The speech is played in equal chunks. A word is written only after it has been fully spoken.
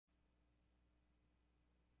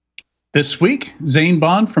This week, Zane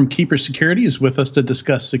Bond from Keeper Security is with us to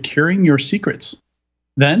discuss securing your secrets.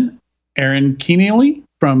 Then, Aaron Keneally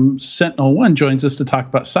from SentinelOne joins us to talk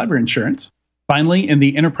about cyber insurance. Finally, in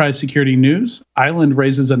the enterprise security news, Island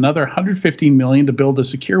raises another $115 million to build a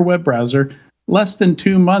secure web browser less than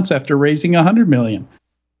 2 months after raising $100 million.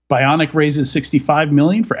 Bionic raises $65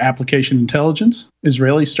 million for application intelligence.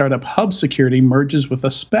 Israeli startup Hub Security merges with a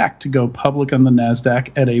SPAC to go public on the NASDAQ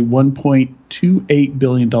at a $1.28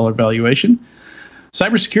 billion valuation.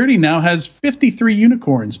 Cybersecurity now has 53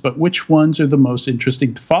 unicorns, but which ones are the most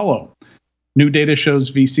interesting to follow? New data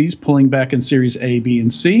shows VCs pulling back in Series A, B,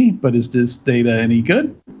 and C, but is this data any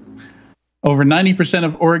good? Over 90%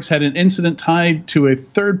 of orgs had an incident tied to a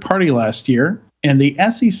third party last year, and the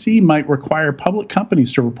SEC might require public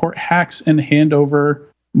companies to report hacks and hand over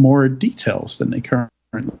more details than they currently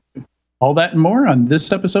do. All that and more on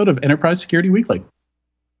this episode of Enterprise Security Weekly.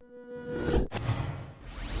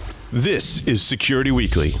 This is Security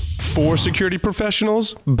Weekly, for security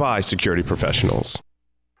professionals, by security professionals.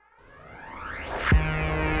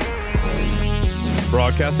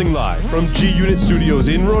 Broadcasting live from G-Unit Studios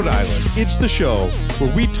in Rhode Island, it's the show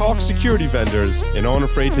where we talk security vendors and aren't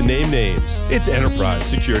afraid to name names. It's Enterprise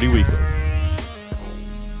Security Weekly.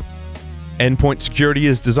 Endpoint security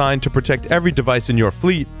is designed to protect every device in your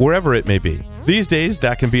fleet, wherever it may be. These days,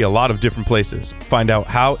 that can be a lot of different places. Find out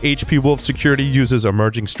how HP Wolf Security uses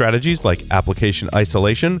emerging strategies like application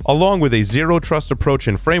isolation, along with a zero-trust approach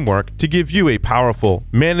and framework to give you a powerful,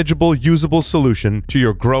 manageable, usable solution to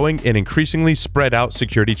your growing and increasingly spread-out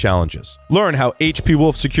security challenges. Learn how HP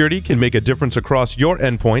Wolf Security can make a difference across your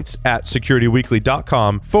endpoints at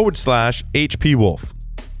securityweekly.com/HP Wolf.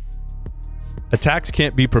 Attacks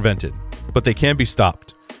can't be prevented, but they can be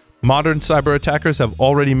stopped. Modern cyber attackers have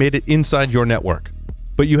already made it inside your network,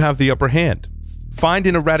 but you have the upper hand. Find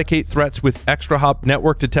and eradicate threats with ExtraHop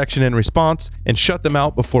network detection and response, and shut them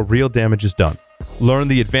out before real damage is done. Learn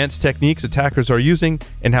the advanced techniques attackers are using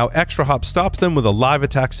and how ExtraHop stops them with a live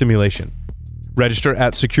attack simulation. Register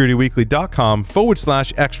at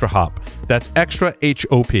securityweekly.com/ExtraHop. That's extra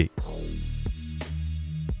HOP.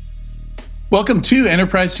 Welcome to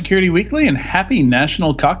Enterprise Security Weekly and happy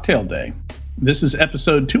National Cocktail Day. This is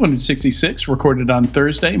episode 266, recorded on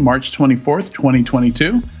Thursday, March 24th,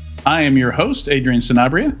 2022. I am your host, Adrian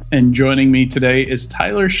Sanabria, and joining me today is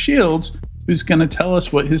Tyler Shields, who's going to tell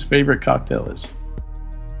us what his favorite cocktail is.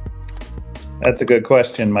 That's a good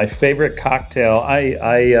question. My favorite cocktail,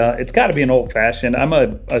 it's got to be an old-fashioned. I'm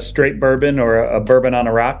a straight bourbon or a bourbon on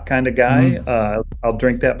a rock kind of guy. I'll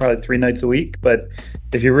drink that probably 3 nights a week. But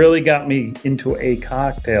if you really got me into a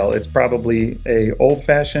cocktail, it's probably a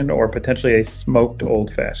old-fashioned or potentially a smoked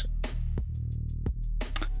old-fashioned.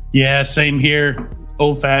 Yeah, same here.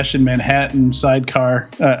 Old-fashioned, Manhattan,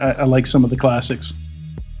 sidecar. I like some of the classics.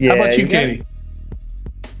 Yeah, how about you, Katie?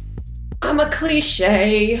 I'm a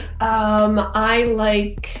cliche. I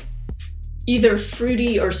like either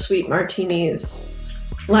fruity or sweet martinis.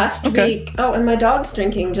 Last week, and my dog's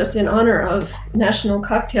drinking just in honor of National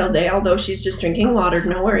Cocktail Day, although she's just drinking water,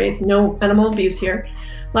 no worries, no animal abuse here.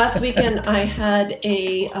 Last weekend I had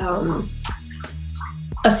a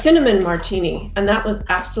cinnamon martini, and that was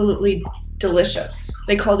absolutely delicious.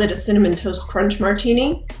 They called it a cinnamon toast crunch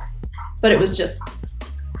martini, but it was just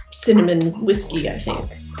cinnamon whiskey, I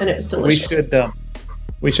think. And it was delicious.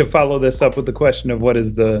 We should follow this up with the question of what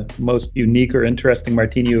is the most unique or interesting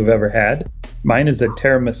martini you've ever had. Mine is a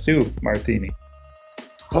tiramisu martini.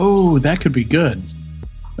 Oh, that could be good.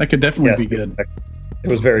 That could definitely be good. It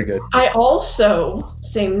was very good. I also,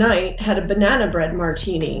 same night, had a banana bread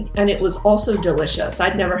martini, and it was also delicious.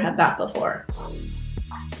 I'd never had that before.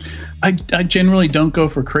 I generally don't go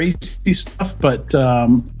for crazy stuff, but I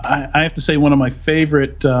have to say one of my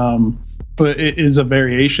favorite... But it is a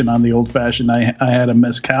variation on the old-fashioned. I had a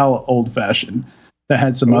mezcal old-fashioned that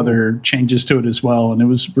had some other changes to it as well, and it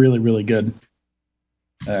was really, really good.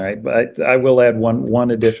 All right, but I will add one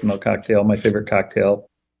additional cocktail. My favorite cocktail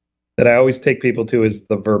that I always take people to is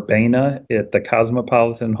the verbena at the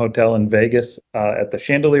Cosmopolitan Hotel in Vegas at the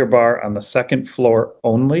Chandelier Bar on the second floor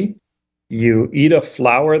only. You eat a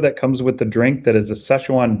flower that comes with the drink that is a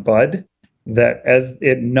Szechuan bud, that as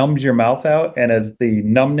it numbs your mouth out, and as the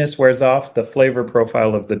numbness wears off, the flavor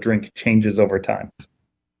profile of the drink changes over time.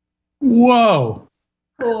 Whoa.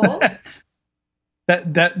 Cool.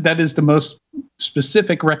 That is the most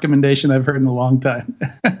specific recommendation I've heard in a long time.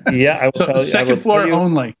 Yeah, I will tell you. Second floor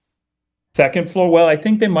only. Second floor. Well, I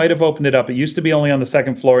think they might have opened it up. It used to be only on the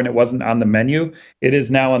second floor and it wasn't on the menu. It is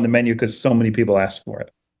now on the menu because so many people asked for it.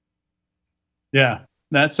 Yeah,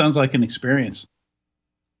 that sounds like an experience.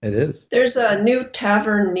 It is. There's a new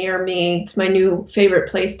tavern near me. It's my new favorite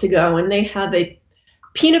place to go, and they have a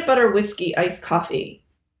peanut butter whiskey iced coffee.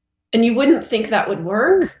 And you wouldn't think that would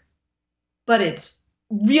work, but it's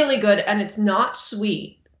really good, and it's not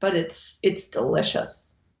sweet, but it's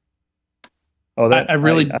delicious. Oh,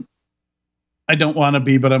 I don't want to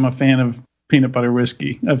be, but I'm a fan of peanut butter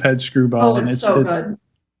whiskey. I've had Screwball, and it's so good.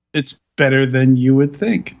 It's better than you would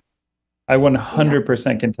think. I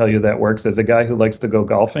 100% can tell you that works. As a guy who likes to go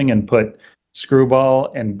golfing and put Screwball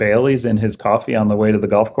and Bailey's in his coffee on the way to the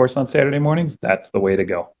golf course on Saturday mornings, that's the way to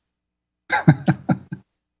go.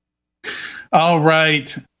 All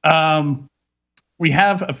right. We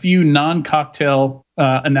have a few non-cocktail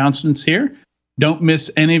announcements here. Don't miss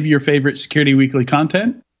any of your favorite Security Weekly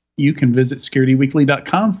content. You can visit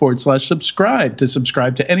securityweekly.com/subscribe to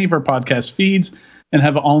subscribe to any of our podcast feeds and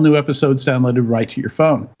have all new episodes downloaded right to your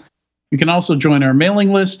phone. You can also join our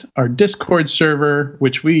mailing list, our Discord server,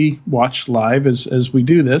 which we watch live as we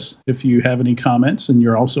do this, if you have any comments and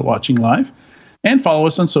you're also watching live, and follow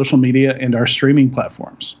us on social media and our streaming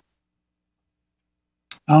platforms.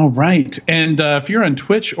 All right. And if you're on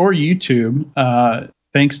Twitch or YouTube,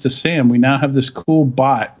 thanks to Sam, we now have this cool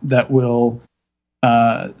bot that will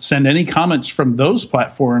send any comments from those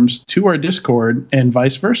platforms to our Discord and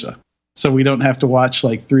vice versa. So we don't have to watch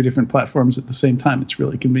like 3 different platforms at the same time. It's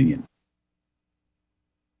really convenient.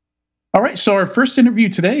 All right, so our first interview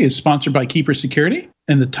today is sponsored by Keeper Security,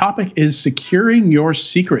 and the topic is securing your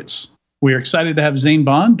secrets. We are excited to have Zane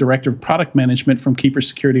Bond, Director of Product Management from Keeper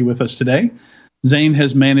Security, with us today. Zane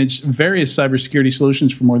has managed various cybersecurity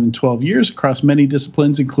solutions for more than 12 years across many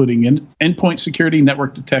disciplines, including endpoint security,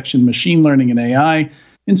 network detection, machine learning and AI,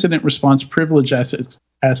 incident response, privilege access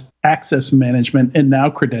management, and now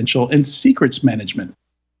credential and secrets management.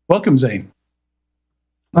 Welcome, Zane.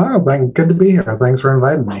 Oh, good to be here. Thanks for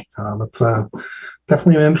inviting me. It's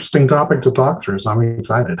definitely an interesting topic to talk through, so I'm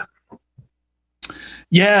excited.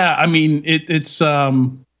 Yeah, I mean, it's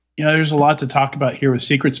there's a lot to talk about here with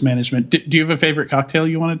secrets management. Do you have a favorite cocktail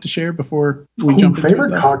you wanted to share before we jump into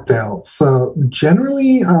favorite cocktail? So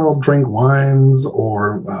generally, I'll drink wines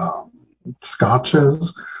or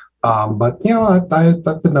scotches, but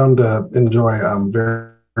I've been known to enjoy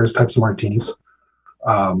various types of martinis.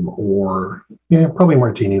 Probably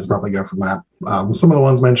martinis, probably go from that. Some of the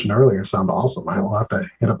ones mentioned earlier sound awesome. I will have to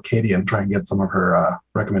hit up Katie and try and get some of her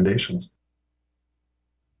recommendations.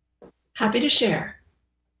 Happy to share.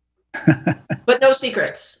 But no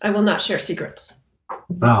secrets. I will not share secrets.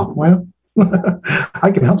 Oh, well, I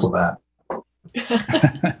can help with that.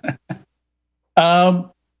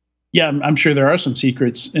 Yeah, I'm sure there are some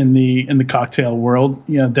secrets in the cocktail world.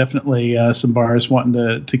 Definitely some bars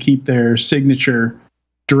wanting to keep their signature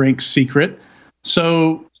drink secret.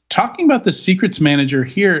 So talking about the secrets manager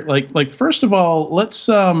here, like first of all, let's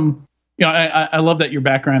I love that your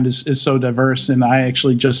background is so diverse, and I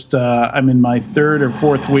actually just I'm in my 3rd or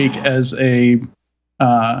 4th week as a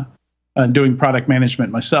doing product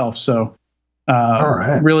management myself. So all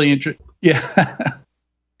right. Really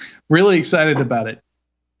really excited about it.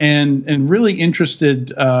 And really interested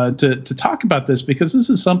to talk about this, because this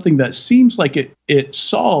is something that seems like it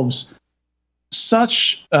solves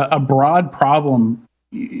such a broad problem,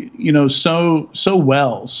 so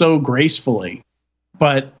well, so gracefully.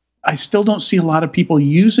 But I still don't see a lot of people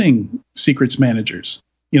using secrets managers.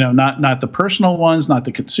 Not the personal ones, not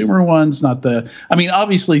the consumer ones,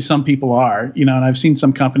 obviously some people are, and I've seen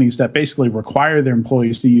some companies that basically require their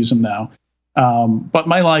employees to use them now. But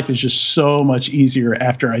my life is just so much easier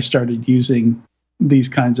after I started using these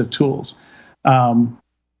kinds of tools.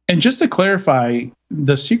 And just to clarify,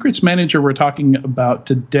 the secrets manager we're talking about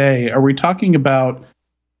today, are we talking about,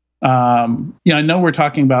 I know we're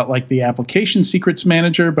talking about like the application secrets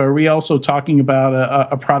manager, but are we also talking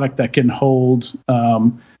about a product that can hold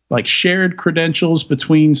like shared credentials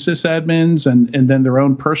between sysadmins and then their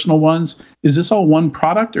own personal ones? Is this all one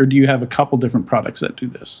product, or do you have a couple different products that do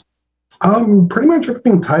this? Pretty much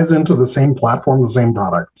everything ties into the same platform, the same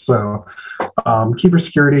product. So Keeper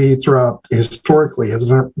Security throughout historically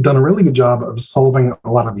has done a really good job of solving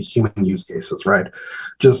a lot of the human use cases, right?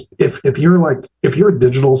 Just if you're a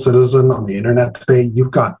digital citizen on the internet today,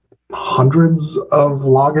 you've got hundreds of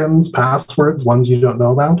logins, passwords, ones you don't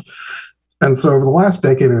know about. And so over the last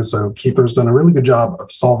decade or so, Keeper's done a really good job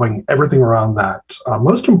of solving everything around that.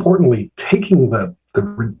 Most importantly, taking the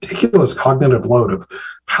ridiculous cognitive load of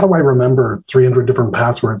how do I remember 300 different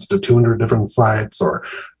passwords to 200 different sites, or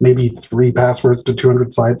maybe 3 passwords to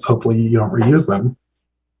 200 sites. Hopefully you don't reuse them.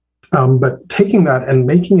 But taking that and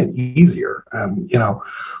making it easier.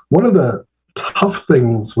 One of the tough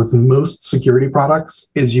things with most security products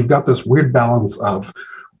is you've got this weird balance of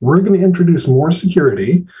we're going to introduce more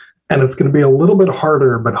security, and it's going to be a little bit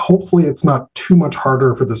harder, but hopefully it's not too much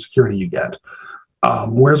harder for the security you get.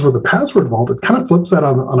 Whereas with the password vault, it kind of flips that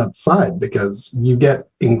on its side, because you get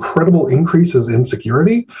incredible increases in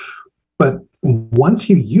security. But once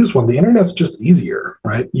you use one, the internet's just easier,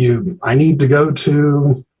 right? I need to go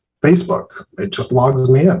to Facebook. It just logs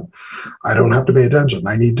me in. I don't have to pay attention.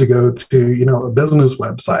 I need to go to, a business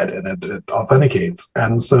website, and it authenticates.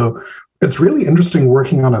 And so it's really interesting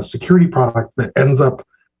working on a security product that ends up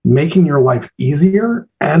making your life easier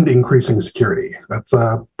and increasing security. That's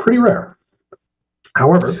pretty rare.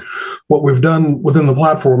 However, what we've done within the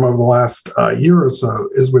platform over the last year or so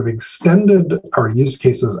is we've extended our use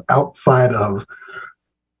cases outside of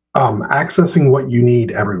accessing what you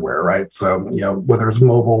need everywhere, right? So, whether it's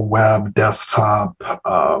mobile, web, desktop,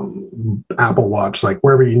 Apple Watch, like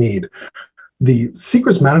wherever you need. The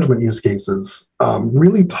secrets management use cases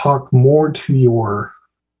really talk more to your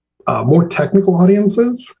more technical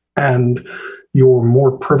audiences and your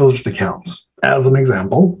more privileged accounts. As an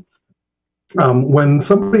example, when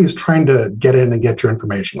somebody is trying to get in and get your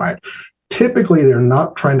information, right, typically they're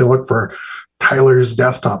not trying to look for Tyler's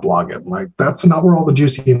desktop login. Like, that's not where all the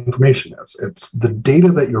juicy information is. It's the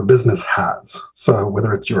data that your business has. So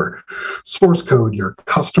whether it's your source code, your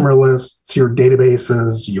customer lists, your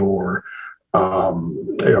databases, your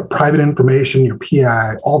private information, your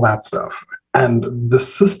PI, all that stuff. And the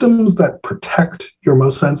systems that protect your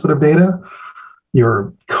most sensitive data,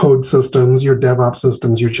 your code systems, your DevOps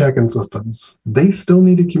systems, your check-in systems, they still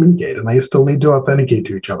need to communicate, and they still need to authenticate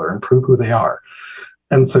to each other and prove who they are.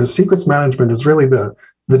 And so secrets management is really the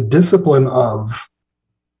discipline of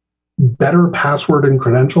better password and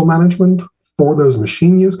credential management for those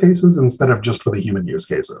machine use cases instead of just for the human use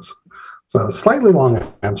cases. So a slightly long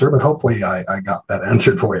answer, but hopefully I got that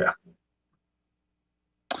answered for you.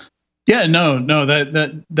 Yeah, no,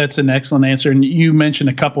 that's an excellent answer. And you mentioned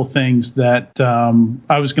a couple things that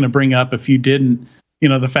I was going to bring up if you didn't.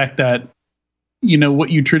 The fact that, what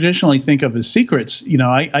you traditionally think of as secrets,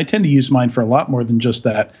 I tend to use mine for a lot more than just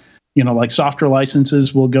that. Like software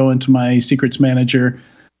licenses will go into my secrets manager.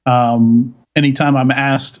 Anytime I'm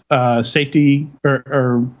asked safety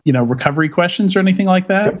or recovery questions or anything like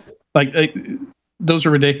that, yep. like those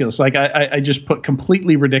are ridiculous. Like I just put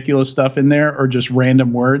completely ridiculous stuff in there, or just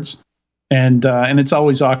random words. And it's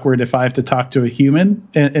always awkward if I have to talk to a human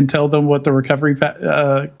and tell them what the recovery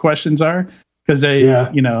questions are, because they,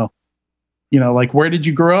 like, where did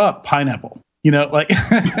you grow up? Pineapple. Like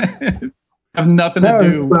have nothing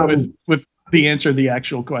to do with the answer to the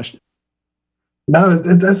actual question. No,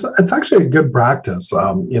 it's actually a good practice.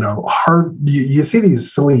 You see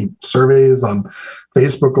these silly surveys on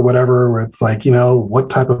Facebook or whatever, where it's like, what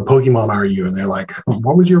type of Pokemon are you? And they're like,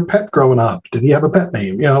 what was your pet growing up? Did he have a pet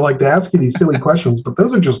name? Like, they ask you these silly questions, but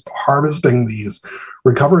those are just harvesting these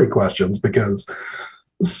recovery questions, because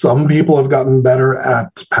some people have gotten better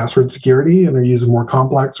at password security and are using more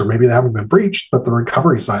complex, or maybe they haven't been breached, but the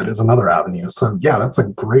recovery side is another avenue. So yeah, that's a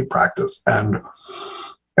great practice. And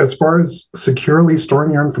as far as securely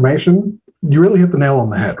storing your information, you really hit the nail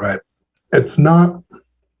on the head, right? It's not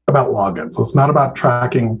about logins. It's not about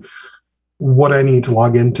tracking what I need to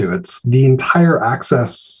log into. It's the entire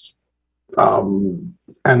access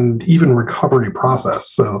and even recovery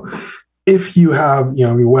process. So if you have,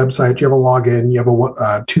 your website, you have a login, you have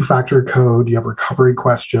a two-factor code, you have recovery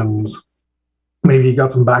questions, maybe you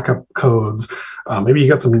got some backup codes, maybe you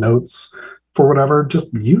got some notes for whatever,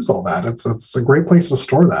 just use all that. It's a great place to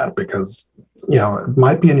store that, because, it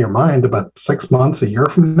might be in your mind, but 6 months, a year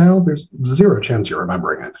from now, there's zero chance you're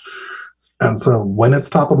remembering it. And so when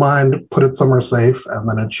it's top of mind, put it somewhere safe, and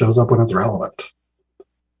then it shows up when it's relevant.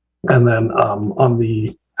 And then on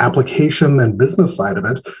the application and business side of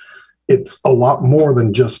it, it's a lot more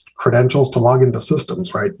than just credentials to log into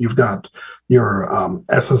systems, right? You've got your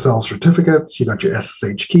SSL certificates, you've got your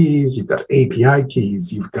SSH keys, you've got API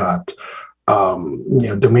keys, you've got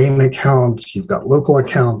domain accounts, you've got local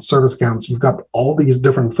accounts, service accounts, you've got all these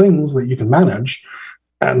different things that you can manage,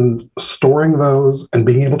 and storing those and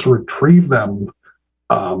being able to retrieve them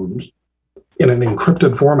in an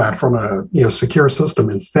encrypted format from a secure system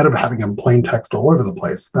instead of having them plain text all over the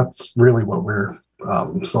place. That's really what we're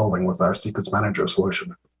solving with our secrets manager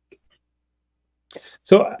solution.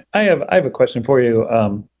 So I have a question for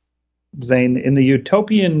you, Zane. In the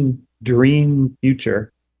utopian dream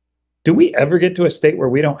future, do we ever get to a state where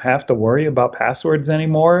we don't have to worry about passwords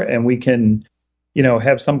anymore, and we can,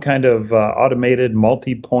 have some kind of automated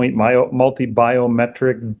multi-point,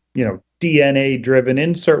 multi-biometric, DNA-driven,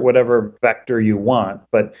 insert whatever vector you want.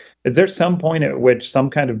 But is there some point at which some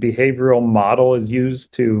kind of behavioral model is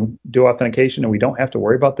used to do authentication and we don't have to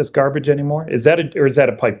worry about this garbage anymore? Is that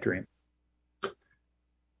a pipe dream?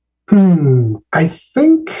 I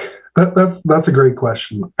think that's a great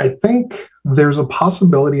question. I think there's a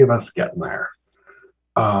possibility of us getting there.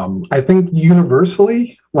 I think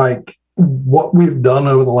universally, like what we've done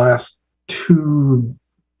over the last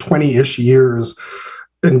 20-ish years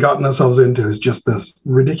and gotten ourselves into is just this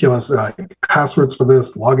ridiculous passwords for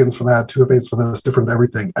this, logins for that, 2FAs for this, different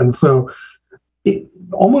everything. And so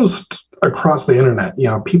almost across the internet,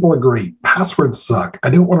 people agree passwords suck.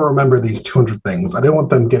 I don't want to remember these 200 things. I don't want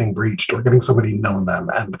them getting breached or getting somebody knowing them.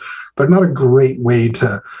 And they're not a great way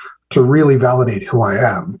to really validate who I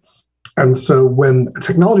am. And so when a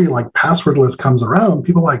technology like passwordless comes around,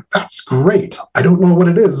 people are like, that's great. I don't know what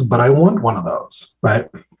it is, but I want one of those, right?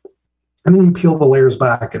 And then you peel the layers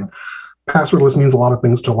back, and passwordless means a lot of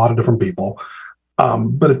things to a lot of different people.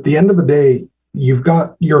 But at the end of the day, you've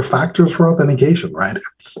got your factors for authentication, right?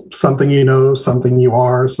 It's something you know, something you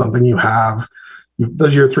are, something you have.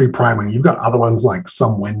 Those are your three primary. You've got other ones like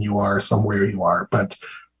some when you are, somewhere you are. But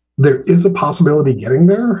there is a possibility getting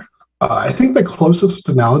there. I think the closest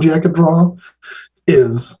analogy I could draw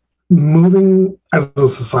is moving as a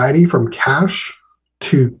society from cash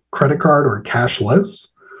to credit card or cashless.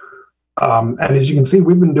 And as you can see,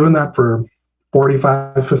 we've been doing that for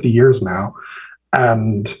 45, 50 years now.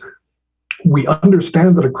 And we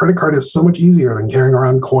understand that a credit card is so much easier than carrying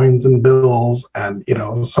around coins and bills. And,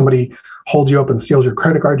 somebody holds you up and steals your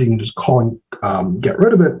credit card, you can just call and get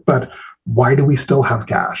rid of it. But why do we still have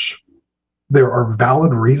cash? There are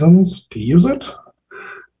valid reasons to use it.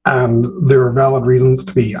 And there are valid reasons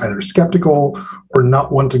to be either skeptical or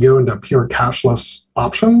not want to go into pure cashless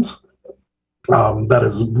options. That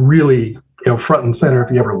is really front and center.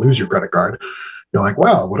 If you ever lose your credit card, you're like,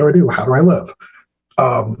 wow, what do I do? How do I live?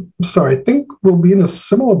 So I think we'll be in a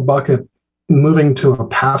similar bucket moving to a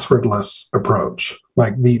passwordless approach.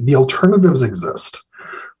 Like the alternatives exist.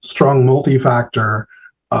 Strong multi-factor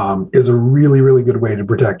is a really, really good way to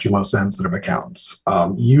protect your most sensitive accounts.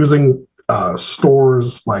 Using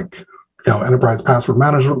stores like enterprise password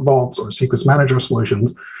management vaults or secrets manager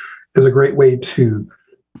solutions is a great way to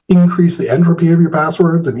increase the entropy of your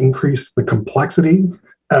passwords and increase the complexity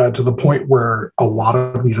to the point where a lot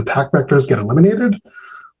of these attack vectors get eliminated.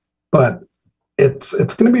 But it's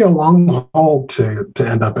going to be a long haul to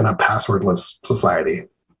end up in a passwordless society.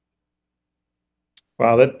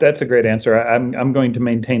 Wow, that's a great answer. I'm going to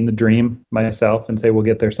maintain the dream myself and say we'll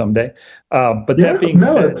get there someday. But yeah, that being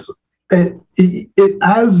said, it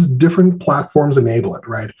as different platforms enable it,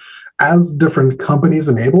 right? As different companies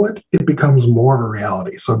enable it, it becomes more of a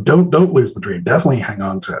reality. So don't lose the dream. Definitely hang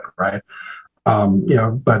on to it, right?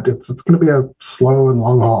 But it's going to be a slow and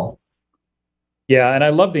long haul. Yeah, and I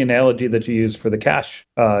love the analogy that you use for the cash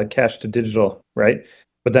to digital, right?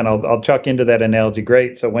 But then I'll chuck into that analogy.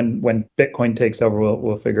 Great. So when Bitcoin takes over,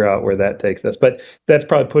 we'll figure out where that takes us. But that's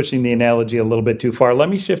probably pushing the analogy a little bit too far. Let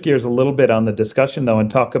me shift gears a little bit on the discussion though,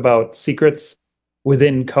 and talk about secrets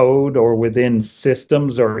within code or within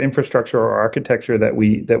systems or infrastructure or architecture that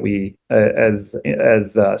we as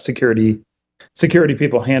security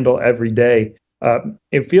people handle every day.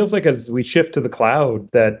 It feels like as we shift to the cloud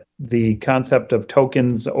that the concept of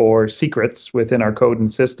tokens or secrets within our code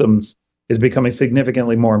and systems is becoming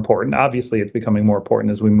significantly more important. Obviously, it's becoming more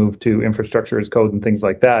important as we move to infrastructure as code and things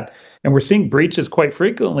like that. And we're seeing breaches quite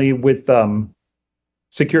frequently with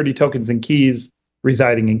security tokens and keys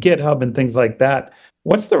residing in GitHub and things like that.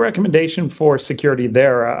 What's the recommendation for security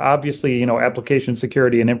there? Obviously, application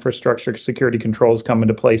security and infrastructure security controls come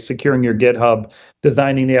into place, securing your GitHub,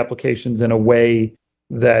 designing the applications in a way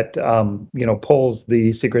that pulls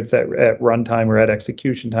the secrets at runtime or at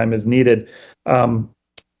execution time as needed.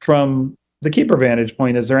 From the keeper vantage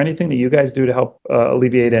point, is there anything that you guys do to help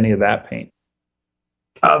alleviate any of that pain?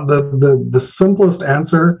 The simplest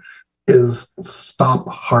answer is stop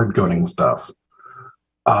hard coding stuff.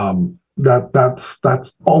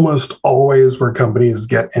 That's almost always where companies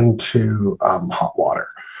get into hot water.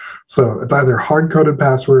 So it's either hard-coded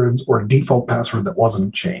passwords or a default password that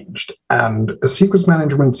wasn't changed. And a secrets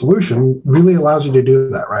management solution really allows you to do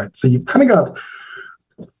that, right? So you've kind of got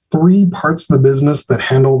three parts of the business that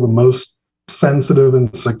handle the most sensitive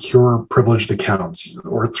and secure privileged accounts,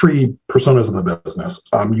 or three personas of the business.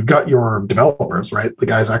 You've got your developers, right? The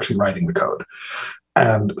guys actually writing the code.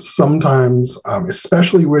 And sometimes,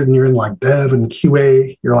 especially when you're in like dev and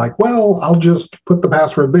QA, you're like, well, I'll just put the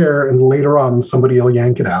password there and later on somebody will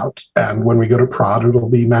yank it out. And when we go to prod, it'll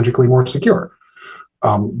be magically more secure.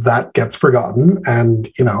 that gets forgotten. And,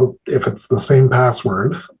 if it's the same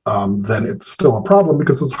password, then it's still a problem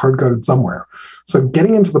because it's hard-coded somewhere. So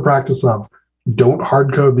getting into the practice of don't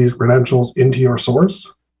hard-code these credentials into your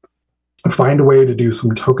source. Find a way to do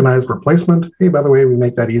some tokenized replacement. Hey, by the way, we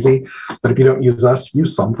make that easy. But if you don't use us,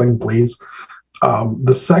 use something, please.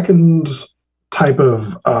 The second type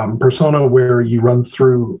of persona where you run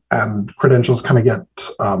through and credentials kind of get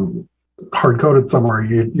hard-coded somewhere,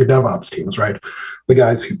 your DevOps teams, right? The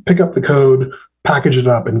guys who pick up the code, package it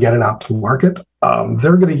up, and get it out to market.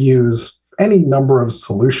 They're going to use any number of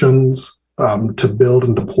solutions to build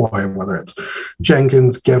and deploy, whether it's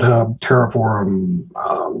Jenkins, GitHub, Terraform,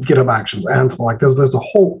 Github Actions, Ansible. Like there's a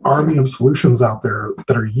whole army of solutions out there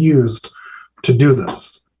that are used to do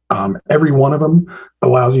this. Every one of them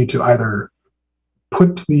allows you to either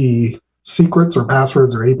put the secrets or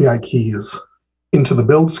passwords or API keys into the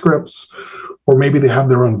build scripts, or maybe they have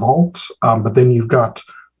their own vault, but then you've got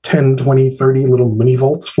 10, 20, 30 little mini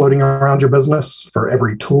vaults floating around your business for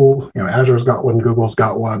every tool. Azure's got one, Google's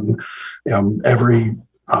got one, every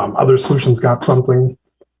other solution's got something.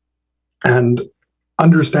 And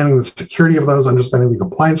understanding the security of those, understanding the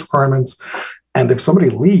compliance requirements, and if somebody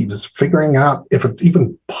leaves, figuring out if it's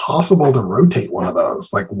even possible to rotate one of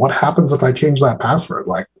those. Like, what happens if I change that password?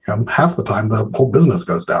 Like, half the time the whole business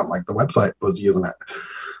goes down, like the website was using it.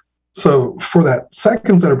 So for that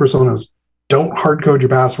second set of personas, don't hard code your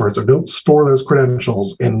passwords or don't store those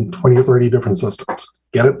credentials in 20 or 30 different systems.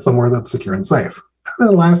 Get it somewhere that's secure and safe. And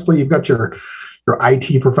then lastly, you've got your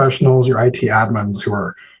IT professionals, your IT admins who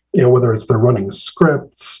are, whether it's they're running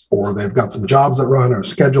scripts or they've got some jobs that run or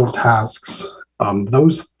scheduled tasks.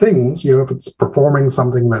 Those things, if it's performing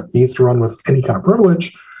something that needs to run with any kind of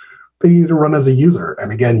privilege, they need to run as a user.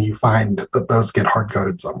 And again, you find that those get hard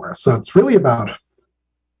coded somewhere. So it's really about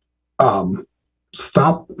the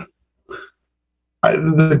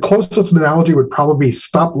closest analogy would probably be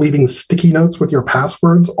stop leaving sticky notes with your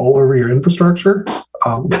passwords all over your infrastructure,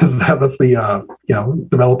 because that's the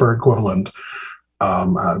developer equivalent.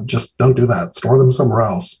 Just don't do that. Store them somewhere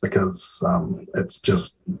else, because it's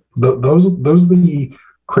just those are the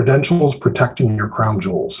credentials protecting your crown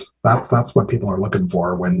jewels. That's what people are looking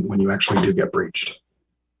for when you actually do get breached.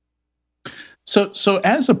 So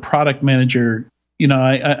as a product manager,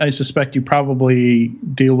 I suspect you probably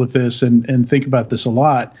deal with this and think about this a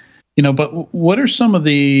lot, but what are some of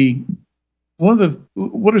the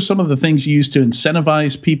things you use to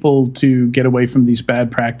incentivize people to get away from these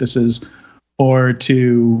bad practices, or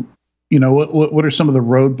to, what are some of the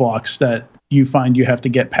roadblocks that you find you have to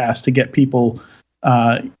get past to get people,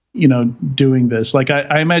 doing this? Like,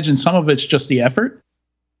 I imagine some of it's just the effort.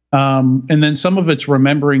 And then some of it's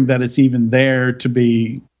remembering that it's even there to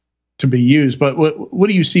be used. But what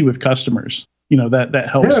do you see with customers, that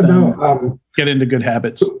helps them get into good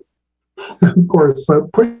habits? Of course. So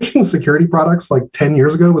pushing security products like 10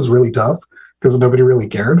 years ago was really tough because nobody really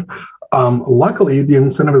cared. Luckily, the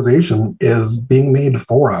incentivization is being made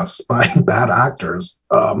for us by bad actors.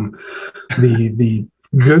 The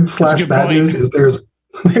good / bad news is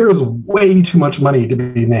there's way too much money to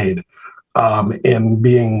be made in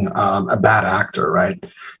being a bad actor, right?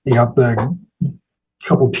 You got the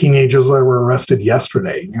couple teenagers that were arrested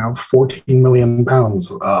yesterday, 14 million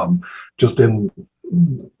pounds just in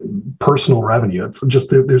personal revenue. It's just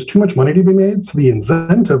there's too much money to be made. So the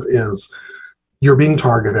incentive is you're being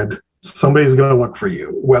targeted. Somebody's going to look for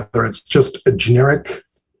you, whether it's just a generic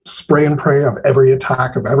spray and pray of every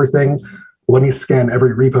attack of everything. Let me scan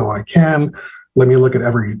every repo I can. Let me look at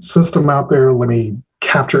every system out there. Let me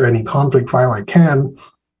capture any config file I can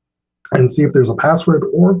and see if there's a password,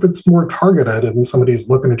 or if it's more targeted and somebody's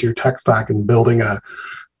looking at your tech stack and building a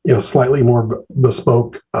slightly more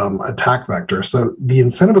bespoke attack vector. So the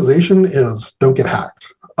incentivization is don't get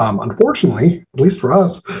hacked. Unfortunately, at least for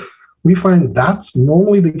us, we find that's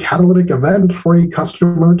normally the catalytic event for a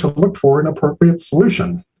customer to look for an appropriate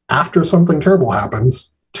solution. After something terrible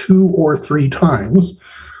happens 2 or 3 times,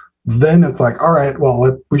 then it's like, all right,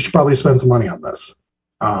 well, we should probably spend some money on this.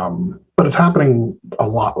 But it's happening a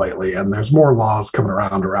lot lately, and there's more laws coming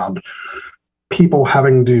around people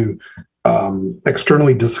having to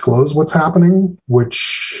externally disclose what's happening,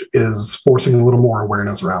 which is forcing a little more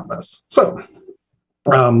awareness around this. So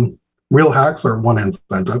real hacks are one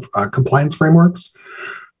incentive. Compliance frameworks,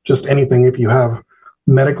 just anything. If you have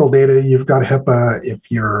medical data, you've got HIPAA.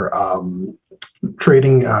 If you're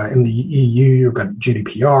trading in the EU, you've got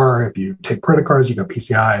GDPR. If you take credit cards, you've got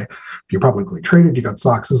PCI. If you're publicly traded, you've got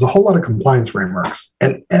SOX. There's a whole lot of compliance frameworks.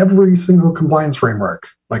 And every single compliance framework,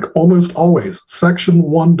 like almost always, section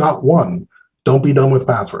 1.1, don't be done with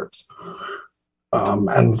passwords.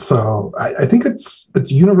 And so I think it's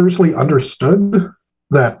universally understood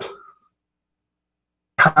that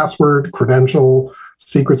password, credential,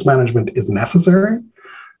 secrets management is necessary,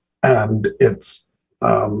 and it's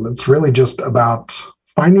really just about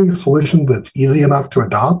finding a solution that's easy enough to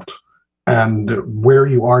adopt, and where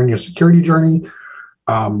you are in your security journey.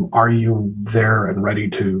 Are you there and ready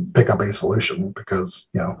to pick up a solution? Because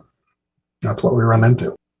that's what we run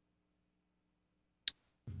into.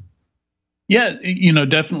 Yeah,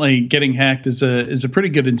 definitely getting hacked is a pretty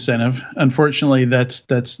good incentive. Unfortunately,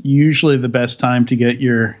 that's usually the best time to get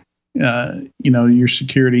your your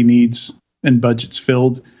security needs and budgets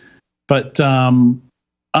filled. But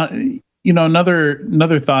another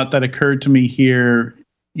thought that occurred to me here,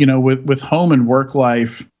 with home and work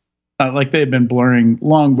life, like they had been blurring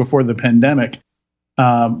long before the pandemic.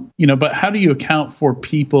 But how do you account for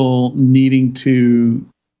people needing to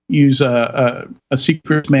use a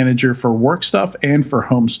secrets manager for work stuff and for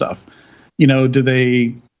home stuff? Do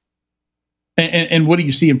they, and what do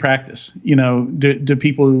you see in practice? Do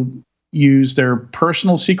people use their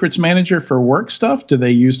personal secrets manager for work stuff? Do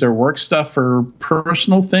they use their work stuff for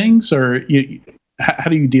personal things? Or how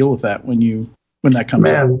do you deal with that when that comes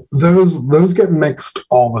up? Man, those get mixed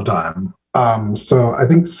all the time. So I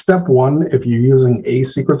think step one, if you're using a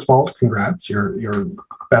secrets vault, congrats, you're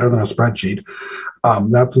better than a spreadsheet.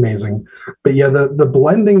 That's amazing. But yeah, the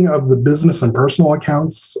blending of the business and personal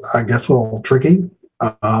accounts, I guess, a little tricky.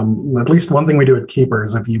 At least one thing we do at Keeper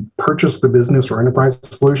is if you purchase the business or enterprise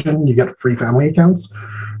solution, you get free family accounts.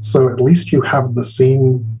 So at least you have the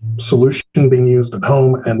same solution being used at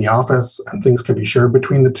home and the office, and things can be shared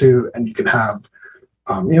between the two. And you can have,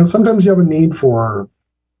 sometimes you have a need for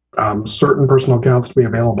certain personal accounts to be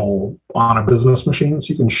available on a business machine,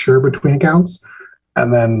 so you can share between accounts.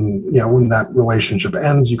 And then, when that relationship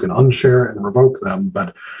ends, you can unshare and revoke them.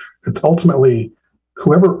 But it's ultimately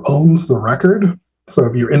whoever owns the record. So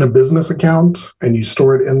if you're in a business account and you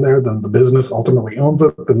store it in there, then the business ultimately owns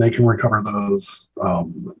it. Then they can recover those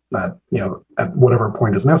at whatever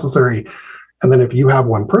point is necessary. And then if you have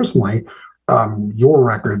one personally, your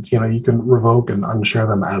records, you can revoke and unshare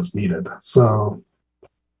them as needed. So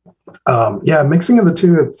mixing of the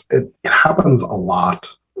two, it happens a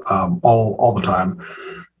lot. All the time,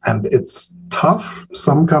 and it's tough.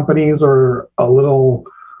 Some companies are a little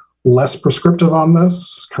less prescriptive on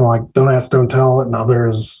this, kind of like don't ask, don't tell, and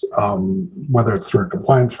others, whether it's through a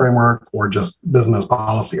compliance framework or just business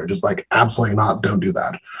policy, are just like absolutely not, don't do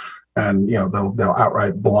that, and they'll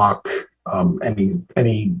outright block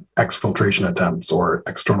any exfiltration attempts or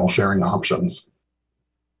external sharing options.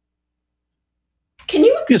 Can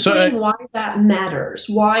you explain why that matters?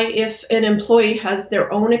 Why, if an employee has their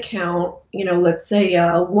own account, let's say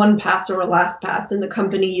a 1Pass or a LastPass, and the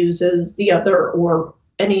company uses the other or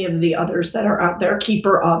any of the others that are out there,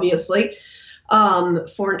 Keeper obviously,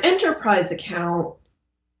 for an enterprise account,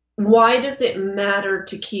 why does it matter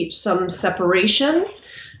to keep some separation?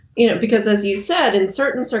 Because as you said, in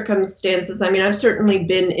certain circumstances, I've certainly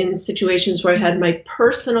been in situations where I had my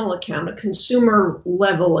personal account, a consumer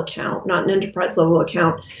level account, not an enterprise level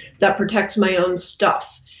account, that protects my own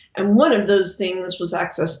stuff. And one of those things was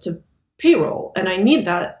access to payroll. And I need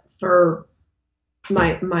that for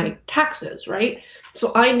my taxes, right?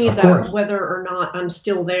 So I need that whether or not I'm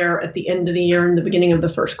still there at the end of the year and the beginning of the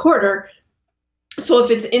first quarter. So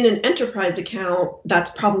if it's in an enterprise account, that's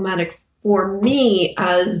problematic for me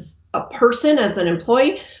as a person, as an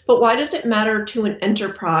employee. But why does it matter to an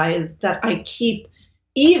enterprise that I keep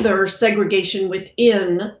either segregation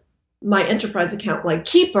within my enterprise account like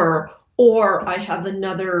Keeper, or I have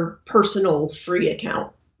another personal free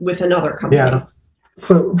account with another company? Yes.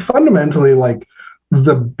 So fundamentally,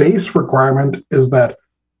 the base requirement is that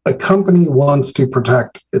a company wants to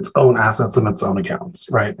protect its own assets and its own accounts,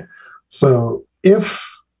 right? So if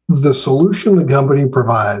the solution the company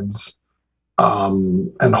provides,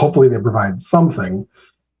 and hopefully they provide something,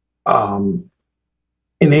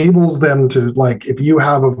 enables them to, if you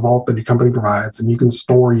have a vault that your company provides and you can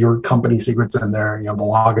store your company secrets in there, the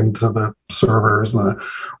login to the servers and the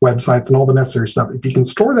websites and all the necessary stuff. If you can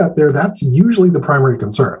store that there, that's usually the primary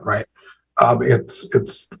concern, right?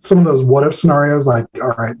 It's some of those what if scenarios, all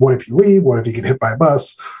right, what if you leave? What if you get hit by a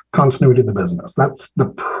bus? Continuity of the business. That's the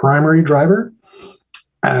primary driver.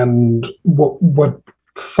 And what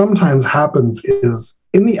sometimes happens is,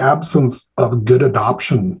 in the absence of good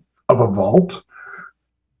adoption of a vault,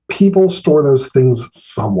 people store those things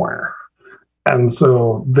somewhere. And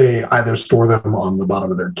so they either store them on the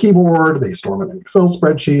bottom of their keyboard, they store them in an Excel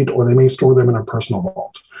spreadsheet, or they may store them in a personal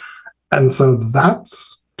vault. And so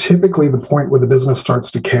that's typically the point where the business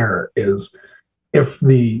starts to care, is if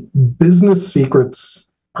the business secrets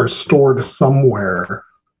are stored somewhere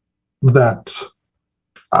that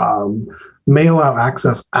may allow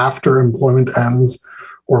access after employment ends,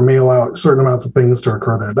 or may allow certain amounts of things to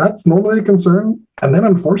occur there, that's normally a concern. And then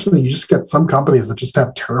unfortunately, you just get some companies that just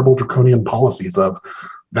have terrible draconian policies of,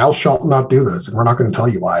 thou shalt not do this, and we're not going to tell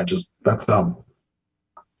you why. That's dumb.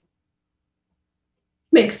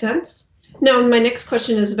 Makes sense. Now, my next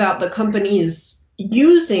question is about the companies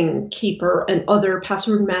using Keeper and other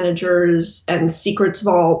password managers and secrets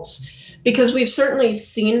vaults, because we've certainly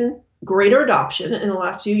seen greater adoption in the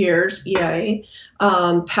last few years. EA,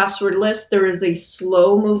 passwordless, there is a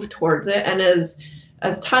slow move towards it. And as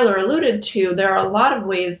Tyler alluded to, there are a lot of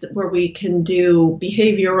ways where we can do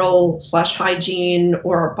behavioral/hygiene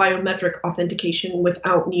or biometric authentication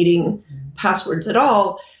without needing passwords at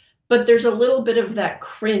all. But there's a little bit of that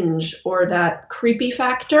cringe or that creepy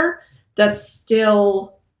factor that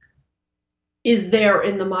still is there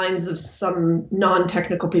in the minds of some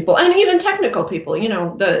non-technical people and even technical people,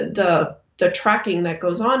 the tracking that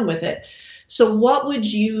goes on with it. So what would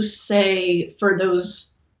you say for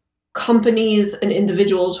those companies and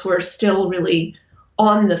individuals who are still really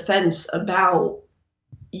on the fence about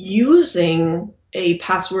using a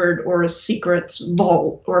password or a secrets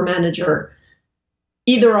vault or manager,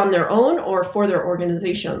 either on their own or for their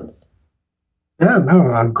organizations? Yeah,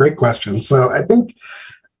 no, great question. So I think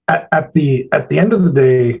at the end of the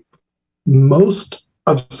day, most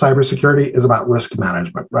of cybersecurity is about risk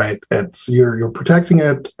management, right? It's you're protecting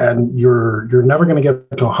it, and you're never going to get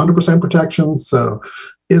to 100% protection. So,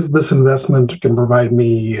 is this investment can provide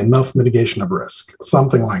me enough mitigation of risk?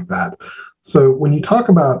 Something like that. So when you talk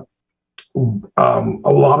about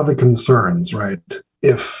a lot of the concerns, right?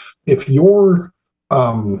 If your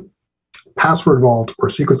password vault or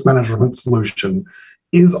secrets management solution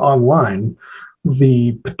is online,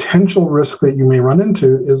 the potential risk that you may run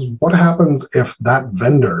into is what happens if that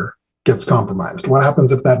vendor gets compromised? What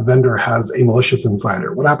happens if that vendor has a malicious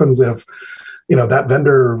insider? What happens if, that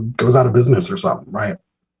vendor goes out of business or something, right?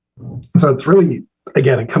 So it's really,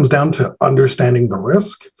 again, it comes down to understanding the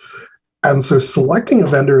risk. And so selecting a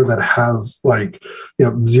vendor that has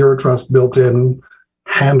zero trust built in,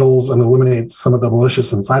 handles and eliminates some of the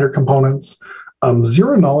malicious insider components.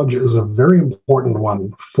 Zero knowledge is a very important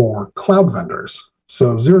one for cloud vendors.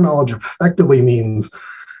 So zero knowledge effectively means,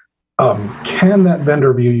 can that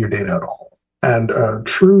vendor view your data at all? And a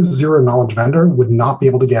true zero knowledge vendor would not be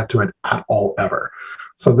able to get to it at all ever.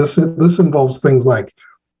 So this involves things like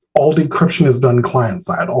all decryption is done client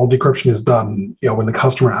side. All decryption is done, when the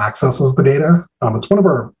customer accesses the data. It's one of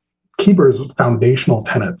our Keeper's foundational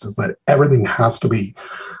tenets is that everything has to be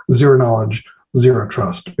zero knowledge, zero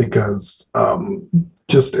trust, because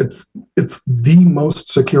it's the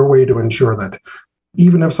most secure way to ensure that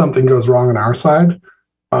even if something goes wrong on our side,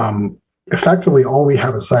 effectively all we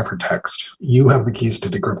have is ciphertext. You have the keys to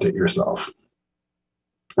decrypt it yourself.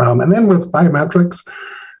 And then with biometrics,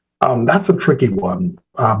 that's a tricky one.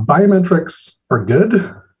 Biometrics are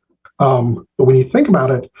good, but when you think about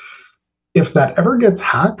it, if that ever gets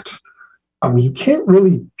hacked, you can't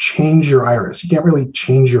really change your iris. You can't really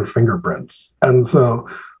change your fingerprints. And so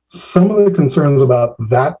some of the concerns about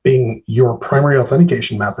that being your primary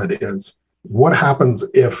authentication method is what happens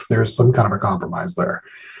if there's some kind of a compromise there?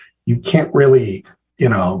 You can't really,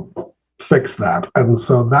 fix that. And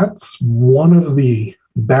so that's one of the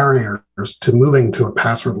barriers to moving to a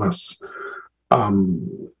passwordless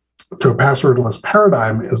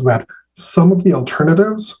paradigm, is that some of the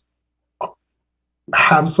alternatives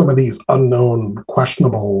have some of these unknown,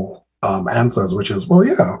 questionable answers, which is,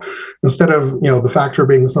 instead of the factor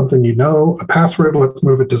being something a password, let's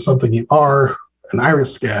move it to something you are, an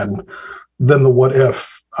iris scan. Then the what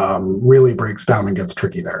if really breaks down and gets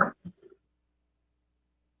tricky there.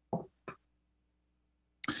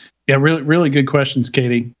 Yeah, really, really good questions,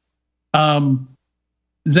 Katie.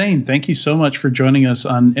 Zane, thank you so much for joining us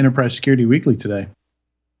on Enterprise Security Weekly today.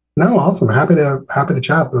 No, awesome. Happy to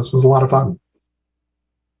chat. This was a lot of fun.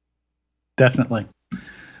 Definitely.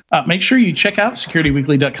 Make sure you check out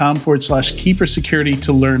securityweekly.com/keepersecurity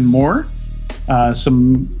to learn more.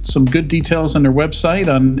 Some good details on their website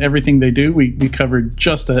on everything they do. We covered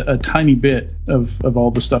just a tiny bit of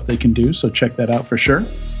all the stuff they can do, so check that out for sure.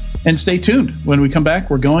 And stay tuned. When we come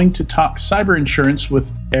back, we're going to talk cyber insurance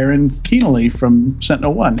with Erin Keenely from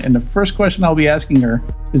Sentinel-1. And the first question I'll be asking her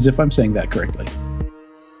is if I'm saying that correctly.